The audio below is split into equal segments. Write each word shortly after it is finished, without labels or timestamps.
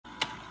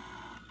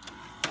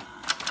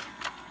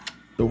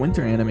The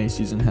winter anime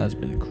season has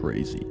been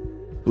crazy.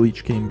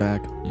 Bleach came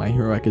back, My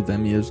Hero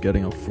Academia is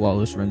getting a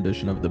flawless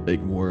rendition of the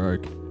Big War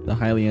arc, the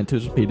highly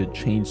anticipated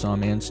Chainsaw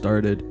Man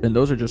started, and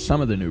those are just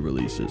some of the new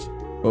releases.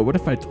 But what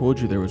if I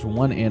told you there was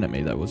one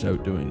anime that was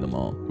outdoing them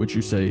all? Would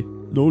you say,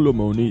 "No,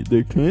 Lamoni,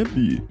 they can't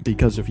be"?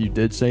 Because if you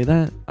did say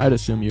that, I'd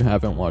assume you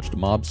haven't watched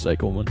Mob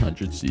Psycho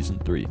 100 Season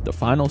 3, the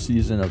final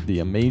season of the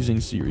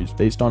amazing series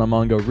based on a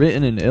manga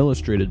written and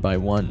illustrated by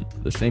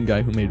the same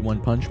guy who made One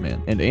Punch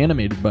Man, and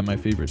animated by my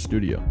favorite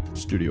studio,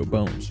 Studio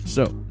Bones.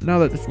 So, now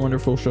that this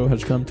wonderful show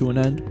has come to an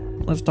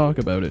end, let's talk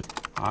about it.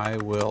 I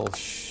will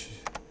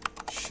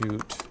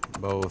shoot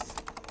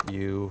both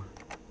you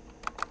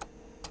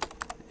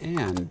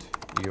and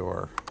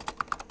your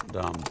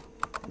dumb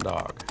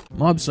dog.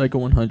 Mob Psycho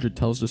 100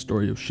 tells the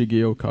story of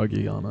Shigeo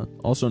Kageyama,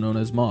 also known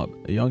as Mob,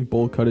 a young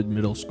bowl-cutted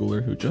middle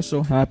schooler who just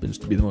so happens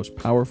to be the most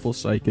powerful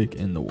psychic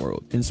in the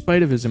world. In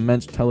spite of his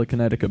immense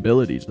telekinetic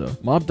abilities though,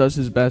 Mob does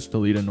his best to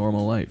lead a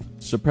normal life,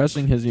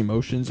 suppressing his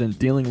emotions and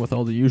dealing with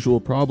all the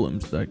usual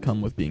problems that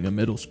come with being a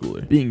middle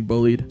schooler. Being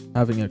bullied,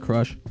 having a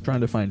crush,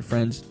 trying to find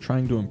friends,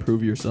 trying to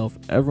improve yourself,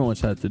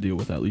 everyone's had to deal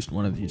with at least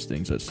one of these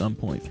things at some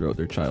point throughout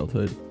their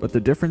childhood. But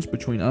the difference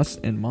between us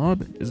and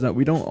Mob is that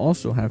we don't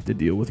also have to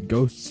deal with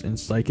ghosts and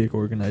psychic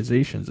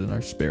organizations in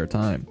our spare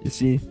time. You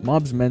see,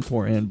 Mob's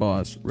mentor and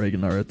boss,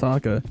 Reigen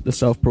Arataka, the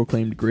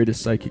self-proclaimed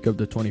greatest psychic of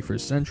the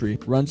 21st century,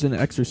 runs an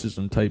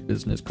exorcism type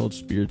business called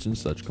Spirits and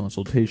Such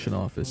Consultation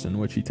Office, in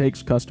which he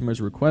takes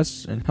customers'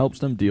 requests and helps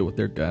them deal with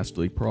their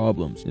ghastly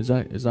problems. Is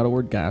that a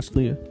word,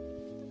 ghastly?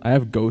 I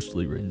have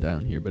ghostly written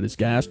down here, but is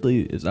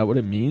ghastly, is that what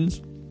it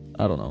means?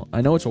 I don't know.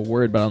 I know it's a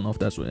word, but I don't know if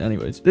that's what.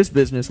 Anyways, this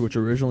business, which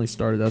originally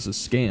started as a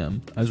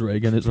scam, as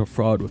Reigen is a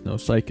fraud with no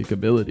psychic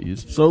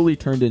abilities, slowly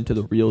turned into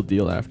the real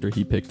deal after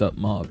he picked up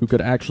Mob, who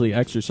could actually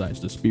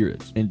exorcise the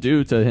spirits. And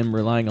due to him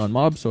relying on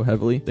Mob so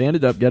heavily, they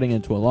ended up getting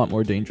into a lot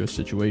more dangerous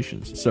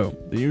situations. So,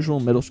 the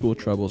usual middle school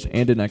troubles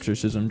and an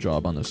exorcism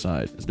job on the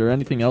side. Is there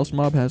anything else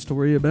Mob has to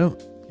worry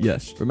about?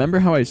 Yes. Remember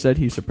how I said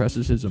he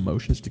suppresses his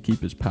emotions to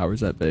keep his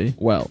powers at bay?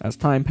 Well, as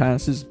time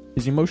passes,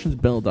 his emotions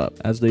build up,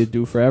 as they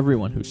do for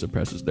everyone who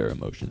suppresses their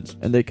emotions,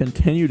 and they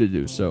continue to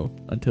do so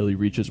until he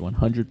reaches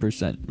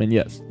 100%. And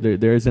yes,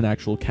 there is an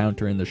actual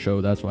counter in the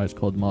show, that's why it's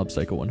called Mob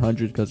Psycho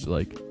 100, because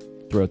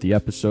throughout the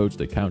episodes,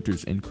 the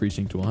counter's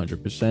increasing to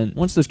 100%.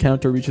 Once this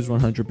counter reaches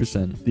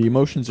 100%, the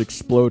emotions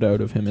explode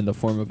out of him in the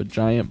form of a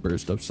giant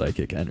burst of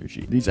psychic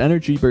energy. These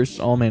energy bursts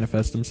all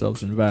manifest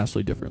themselves in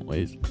vastly different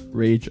ways.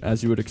 Rage,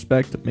 as you would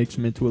expect, makes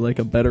him into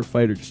a better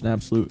fighter, just an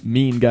absolute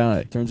mean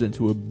guy, turns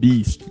into a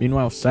beast.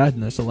 Meanwhile,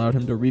 sadness allowed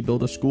him to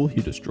rebuild a school he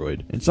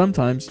destroyed. And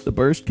sometimes, the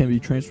burst can be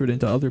transferred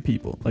into other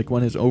people, like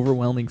when his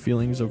overwhelming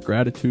feelings of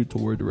gratitude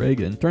toward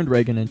Reigen turned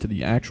Reigen into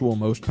the actual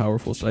most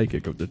powerful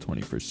psychic of the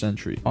 21st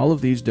century. All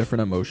of these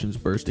different emotions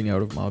bursting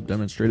out of Mob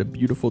demonstrate a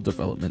beautiful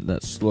development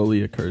that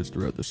slowly occurs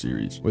throughout the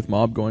series, with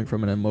Mob going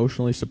from an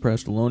emotionally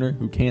suppressed loner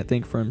who can't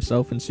think for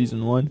himself in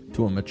season 1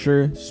 to a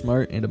mature,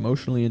 smart, and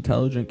emotionally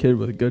intelligent kid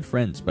with good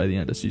friends by the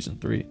end of season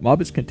 3.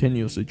 Mob is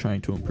continuously trying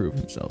to improve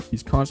himself.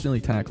 He's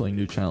constantly tackling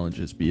new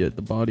challenges, be it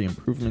the body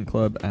improvement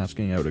club,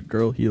 asking out a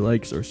girl he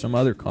likes, or some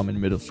other common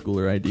middle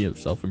schooler idea of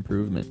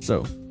self-improvement.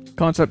 So,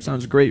 concept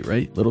sounds great,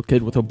 right? Little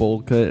kid with a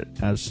bowl cut,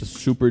 has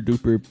super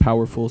duper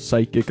powerful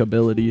psychic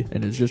ability,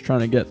 and is just trying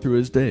to get through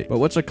his day. But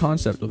what's a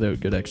concept without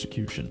good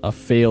execution? A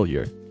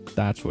failure.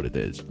 That's what it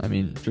is. I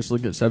mean, just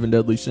look at 7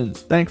 Deadly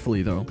Sins.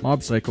 Thankfully though,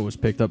 Mob Psycho was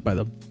picked up by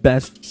the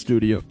best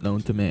studio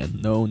known to man.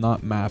 No,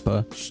 not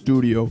MAPPA.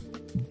 Studio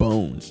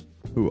Bones,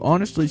 who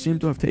honestly seem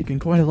to have taken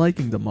quite a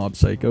liking to Mob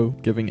Psycho,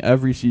 giving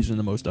every season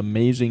the most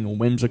amazing,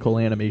 whimsical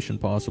animation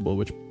possible,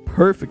 which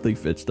perfectly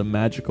fits the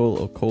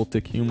magical,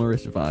 occultic,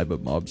 humorous vibe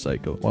of Mob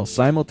Psycho, while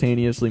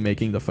simultaneously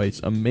making the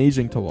fights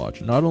amazing to watch,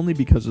 not only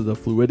because of the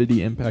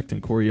fluidity, impact,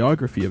 and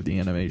choreography of the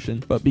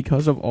animation, but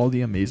because of all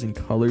the amazing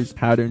colors,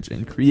 patterns,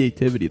 and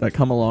creativity that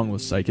come along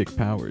with psychic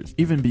powers.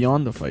 Even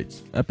beyond the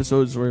fights,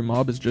 episodes where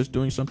Mob is just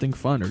doing something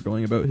fun or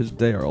going about his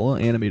day are all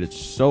animated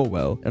so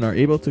well, and are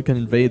able to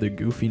convey the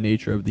goofy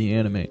nature of the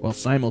anime, while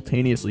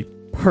simultaneously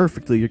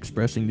perfectly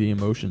expressing the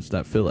emotions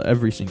that fill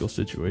every single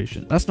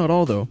situation. That's not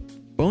all though.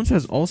 Bones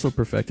has also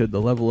perfected the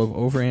level of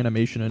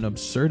over-animation and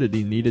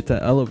absurdity needed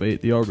to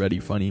elevate the already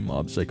funny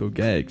Mob Psycho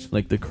gags,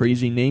 like the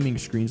crazy naming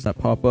screens that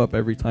pop up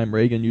every time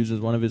Reigen uses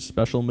one of his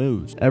special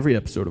moves. Every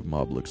episode of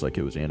Mob looks like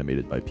it was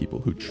animated by people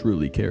who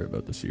truly care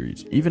about the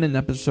series. Even an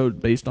episode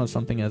based on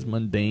something as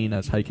mundane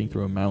as hiking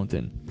through a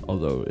mountain,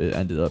 although it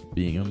ended up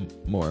being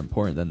more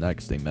important than that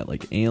because they met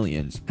like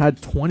aliens,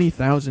 had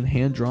 20,000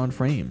 hand-drawn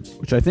frames,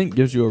 which I think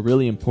gives you a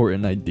really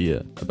important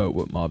idea about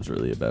what Mob's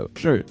really about.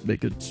 Sure, they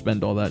could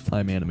spend all that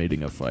time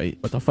animating a fight,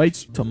 but the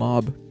fights to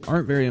Mob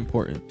aren't very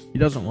important. He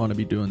doesn't want to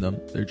be doing them,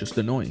 they're just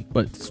annoying.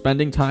 But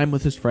spending time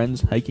with his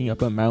friends, hiking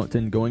up a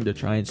mountain, going to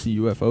try and see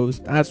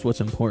UFOs, that's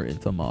what's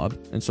important to Mob,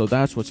 and so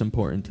that's what's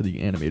important to the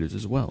animators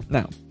as well.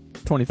 Now,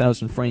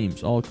 20,000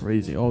 frames, all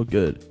crazy, all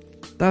good.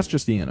 That's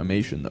just the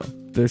animation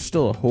though. There's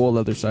still a whole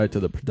other side to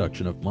the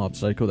production of Mob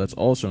Psycho that's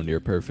also near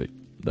perfect.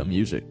 the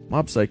music.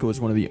 Mob Psycho is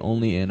one of the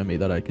only anime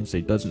that I can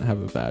say doesn't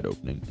have a bad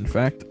opening. In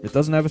fact, it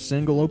doesn't have a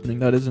single opening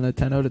that isn't a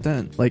 10 out of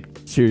 10. Like,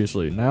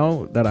 seriously,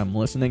 now that I'm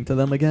listening to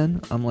them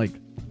again, I'm like,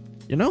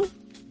 you know,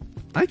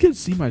 I could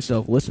see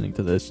myself listening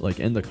to this,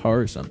 like, in the car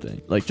or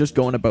something, like, just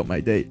going about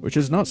my day, which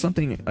is not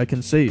something I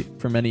can say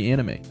for many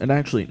anime. And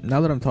actually, now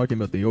that I'm talking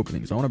about the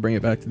openings, I want to bring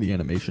it back to the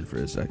animation for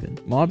a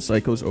second. Mob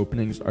Psycho's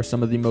openings are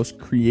some of the most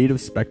creative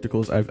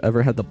spectacles I've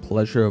ever had the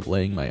pleasure of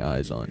laying my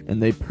eyes on,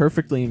 and they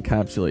perfectly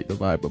encapsulate the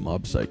vibe of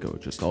Mob Psycho,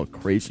 just all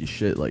crazy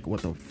shit, like,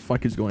 what the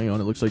fuck is going on?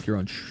 It looks like you're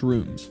on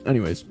shrooms.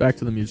 Anyways, back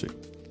to the music.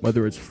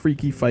 Whether it's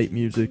freaky fight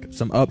music,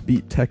 some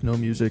upbeat techno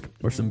music,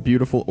 or some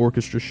beautiful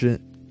orchestra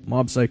shit,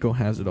 Mob Psycho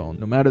has it all.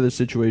 No matter the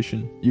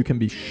situation, you can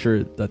be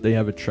sure that they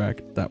have a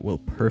track that will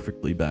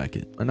perfectly back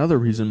it. Another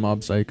reason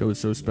Mob Psycho is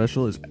so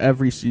special is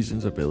every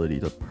season's ability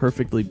to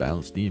perfectly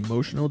balance the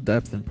emotional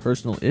depth and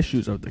personal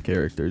issues of the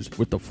characters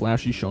with the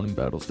flashy shonen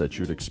battles that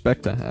you'd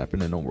expect to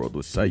happen in a world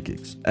with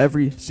psychics.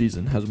 Every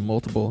season has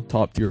multiple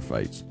top tier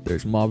fights.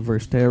 There's Mob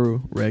vs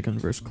Teru,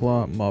 Reigen vs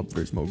Claw, Mob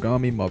vs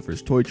Mogami, Mob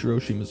vs Toichiro,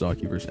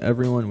 Shimazaki vs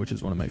Everyone, which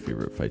is one of my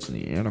favorite fights in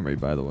the anime,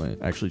 by the way.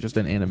 Actually, just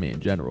in anime in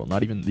general,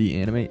 not even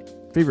the anime.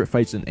 Favorite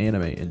fights in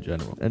anime in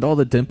general, and all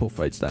the dimple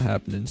fights that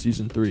happened in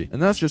season 3,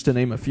 and that's just to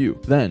name a few.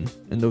 Then,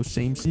 in those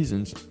same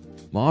seasons,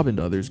 Mob and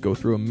others go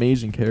through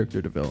amazing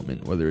character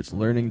development, whether it's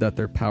learning that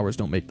their powers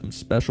don't make them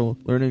special,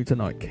 learning to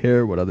not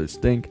care what others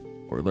think,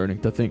 or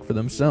learning to think for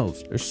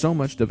themselves. There's so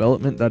much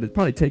development that it'd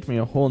probably take me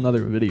a whole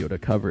nother video to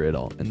cover it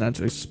all, and that's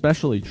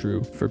especially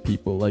true for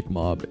people like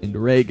Mob and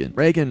Reigen.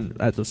 Reigen,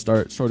 at the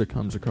start, sort of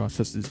comes across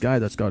as this guy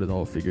that's got it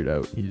all figured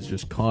out. He's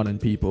just conning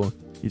people.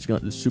 He's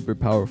got this super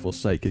powerful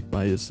psychic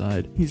by his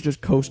side. He's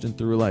just coasting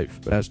through life.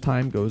 But as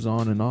time goes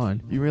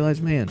on, you realize,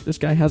 man, this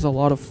guy has a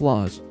lot of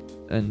flaws.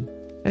 And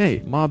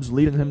hey, Mob's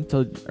leading him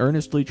to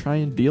earnestly try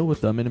and deal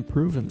with them and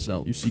improve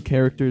himself. You see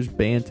characters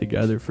band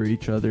together for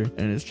each other,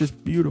 and it's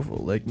just beautiful.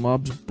 Like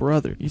Mob's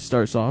brother. He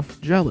starts off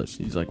jealous.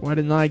 He's like, why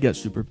didn't I get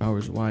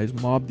superpowers? Why is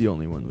Mob the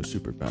only one with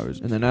superpowers?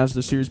 And then as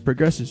the series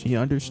progresses, he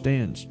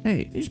understands,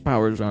 hey, these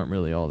powers aren't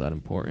really all that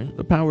important.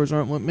 The powers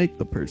aren't what make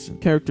the person.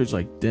 Characters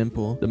like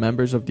Dimple, the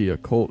members of the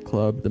Occult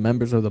Club, the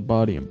members of the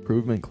Body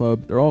Improvement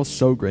Club, they're all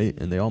so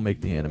great, and they all make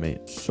the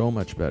anime so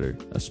much better,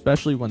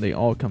 especially when they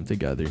all come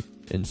together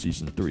in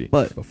season 3.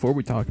 But before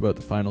we talk about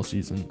the final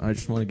season, I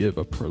just want to give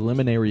a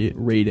preliminary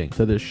rating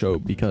to this show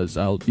because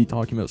I'll be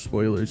talking about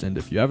spoilers, and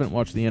if you haven't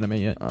watched the anime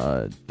yet,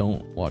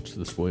 don't watch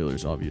the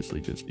spoilers, obviously.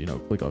 Just, you know,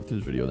 click off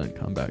this video, then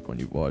come back when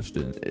you've watched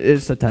it.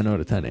 It's a 10 out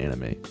of 10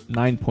 anime.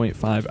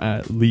 9.5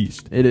 at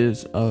least. It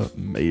is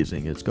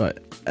amazing. It's got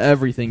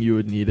everything you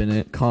would need in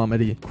it.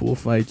 Comedy, cool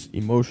fights,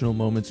 emotional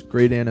moments,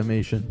 great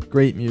animation,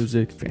 great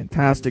music,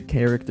 fantastic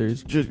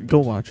characters. Just go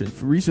watch it.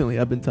 Recently,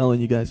 I've been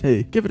telling you guys,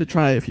 hey, give it a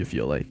try if you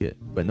feel like it.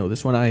 But no,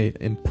 this one I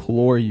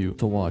implore you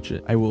to watch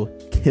it. I will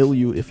kill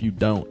you if you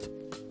don't.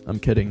 I'm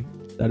kidding.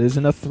 That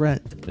isn't a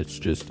threat. It's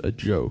just a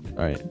joke.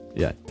 Alright,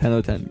 yeah, 10 out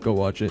of 10. Go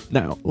watch it.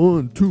 Now,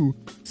 on to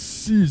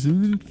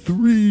season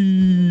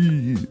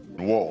 3.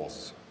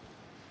 Wars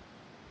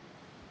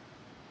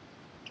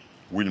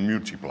will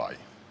multiply.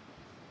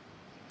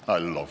 I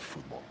love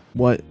football.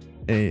 What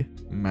a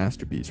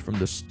masterpiece. From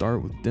the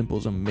start with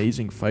Dimple's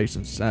amazing fights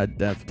and sad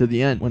death to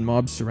the end when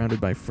Mob's surrounded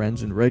by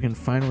friends and Reigen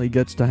finally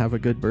gets to have a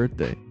good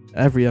birthday.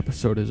 Every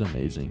episode is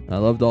amazing. I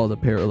loved all the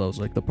parallels,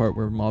 like the part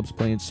where Mob's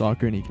playing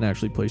soccer and he can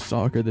actually play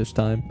soccer this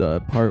time. The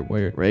part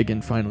where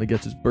Reigen finally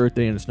gets his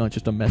birthday and it's not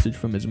just a message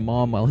from his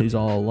mom while he's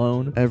all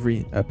alone.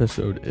 Every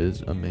episode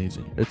is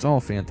amazing. It's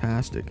all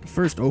fantastic. The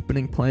first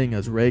opening playing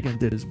as Reigen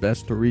did his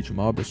best to reach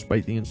Mob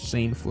despite the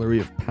insane flurry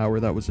of power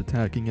that was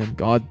attacking him.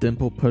 God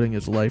Dimple putting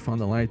his life on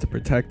the line to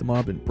protect the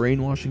Mob and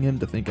brainwashing him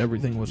to think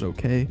everything was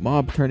okay.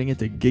 Mob turning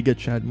into Giga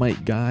Chad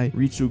Mike Guy.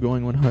 Ritsu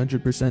going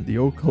 100%. The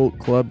Occult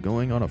Club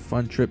going on a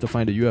fun trip to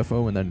find a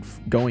UFO and then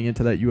going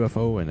into that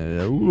UFO and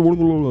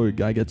a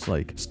guy gets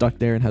like stuck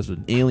there and has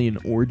an alien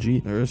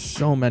orgy. There are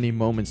so many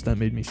moments that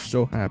made me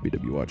so happy to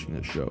be watching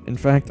this show. In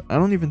fact, I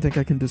don't even think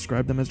I can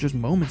describe them as just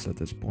moments at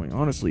this point.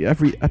 Honestly,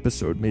 every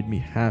episode made me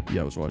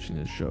happy I was watching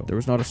this show. There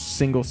was not a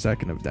single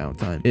second of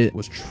downtime. It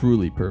was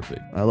truly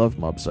perfect. I love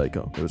Mob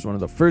Psycho. It was one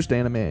of the first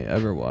anime I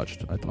ever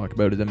watched. I talk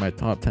about it in my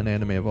top 10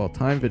 anime of all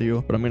time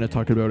video, but I'm going to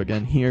talk about it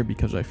again here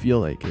because I feel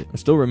like it. I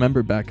still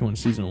remember back when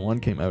season 1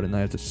 came out and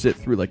I had to sit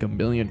through like a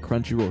million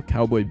Crunchyroll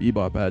Cowboy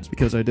Bebop ads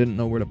because I didn't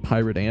know where to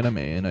pirate anime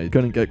and I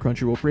couldn't get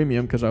Crunchyroll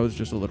Premium because I was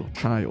just a little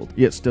child.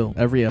 Yet still,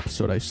 every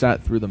episode I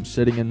sat through them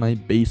sitting in my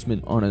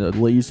basement on a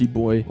lazy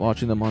boy,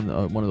 watching them on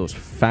one of those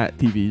fat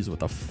TVs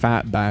with a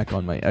fat back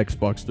on my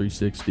Xbox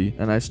 360,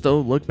 and I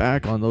still look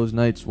back on those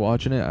nights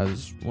watching it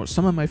as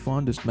some of my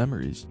fondest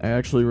memories. I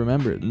actually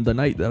remember it. The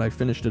night that I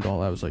finished it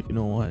all, I was like, you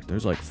know what,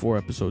 there's like 4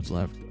 episodes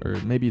left, or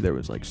maybe there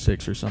was like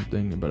 6 or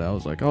something, but I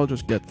was like, I'll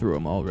just get through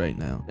them all right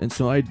now. And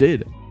so I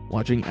did.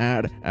 Watching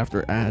ad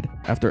after ad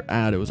after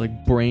ad. It was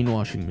like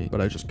brainwashing me,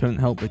 but I just couldn't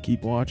help but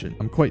keep watching.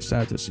 I'm quite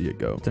sad to see it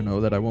go, to know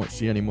that I won't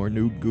see any more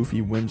new goofy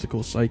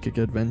whimsical psychic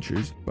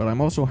adventures, but I'm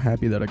also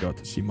happy that I got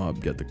to see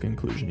Mob get the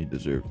conclusion he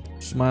deserved.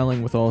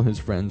 Smiling with all his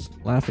friends,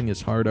 laughing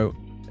his heart out,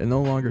 and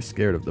no longer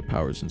scared of the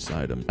powers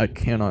inside him. I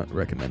cannot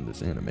recommend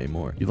this anime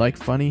more. You like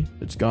funny?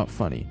 It's got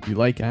funny. You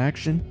like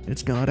action?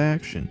 It's got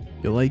action.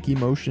 You like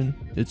emotion?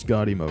 It's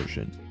got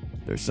emotion.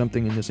 There's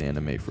something in this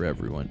anime for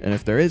everyone, and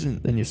if there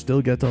isn't, then you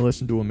still get to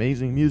listen to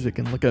amazing music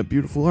and look at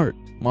beautiful art.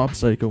 Mob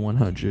Psycho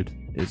 100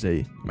 is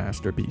a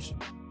masterpiece,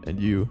 and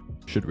you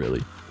should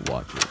really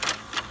watch it.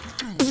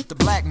 The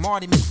Black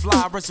Marty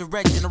McFly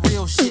resurrecting the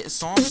real shit,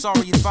 so I'm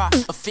sorry if I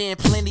offend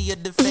plenty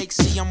of the fakes.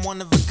 See, I'm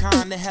one of a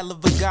kind, the hell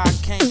of a guy,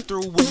 came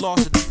through with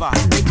lost at the fight.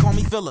 They call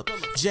me Philip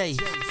J.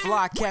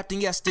 Fly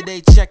captain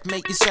yesterday,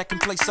 checkmate. Your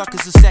second place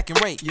suckers a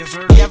second rate. You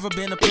ever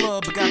been a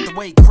plug but got the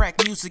weight? Crack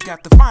music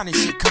got the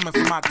finest shit coming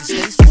from out the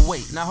states. But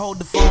wait, now hold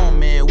the phone,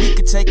 man. We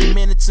could take a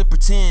minute to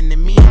pretend that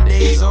me and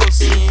Days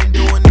OC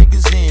doing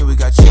niggas in. We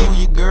got you,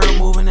 your girl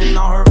moving and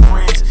all her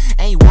friends.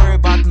 Ain't worried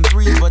about them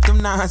threes, but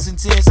them nines and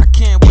tens. I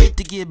can't wait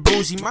to get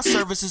bougie. My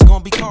service is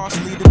gonna be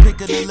costly. The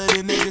pick of the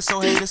little niggas so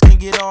haters can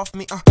get off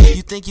me.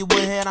 You think you would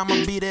head?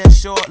 I'ma be there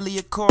shortly.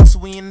 Of course,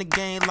 we in the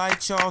game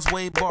like Charles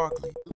Wade Barkley.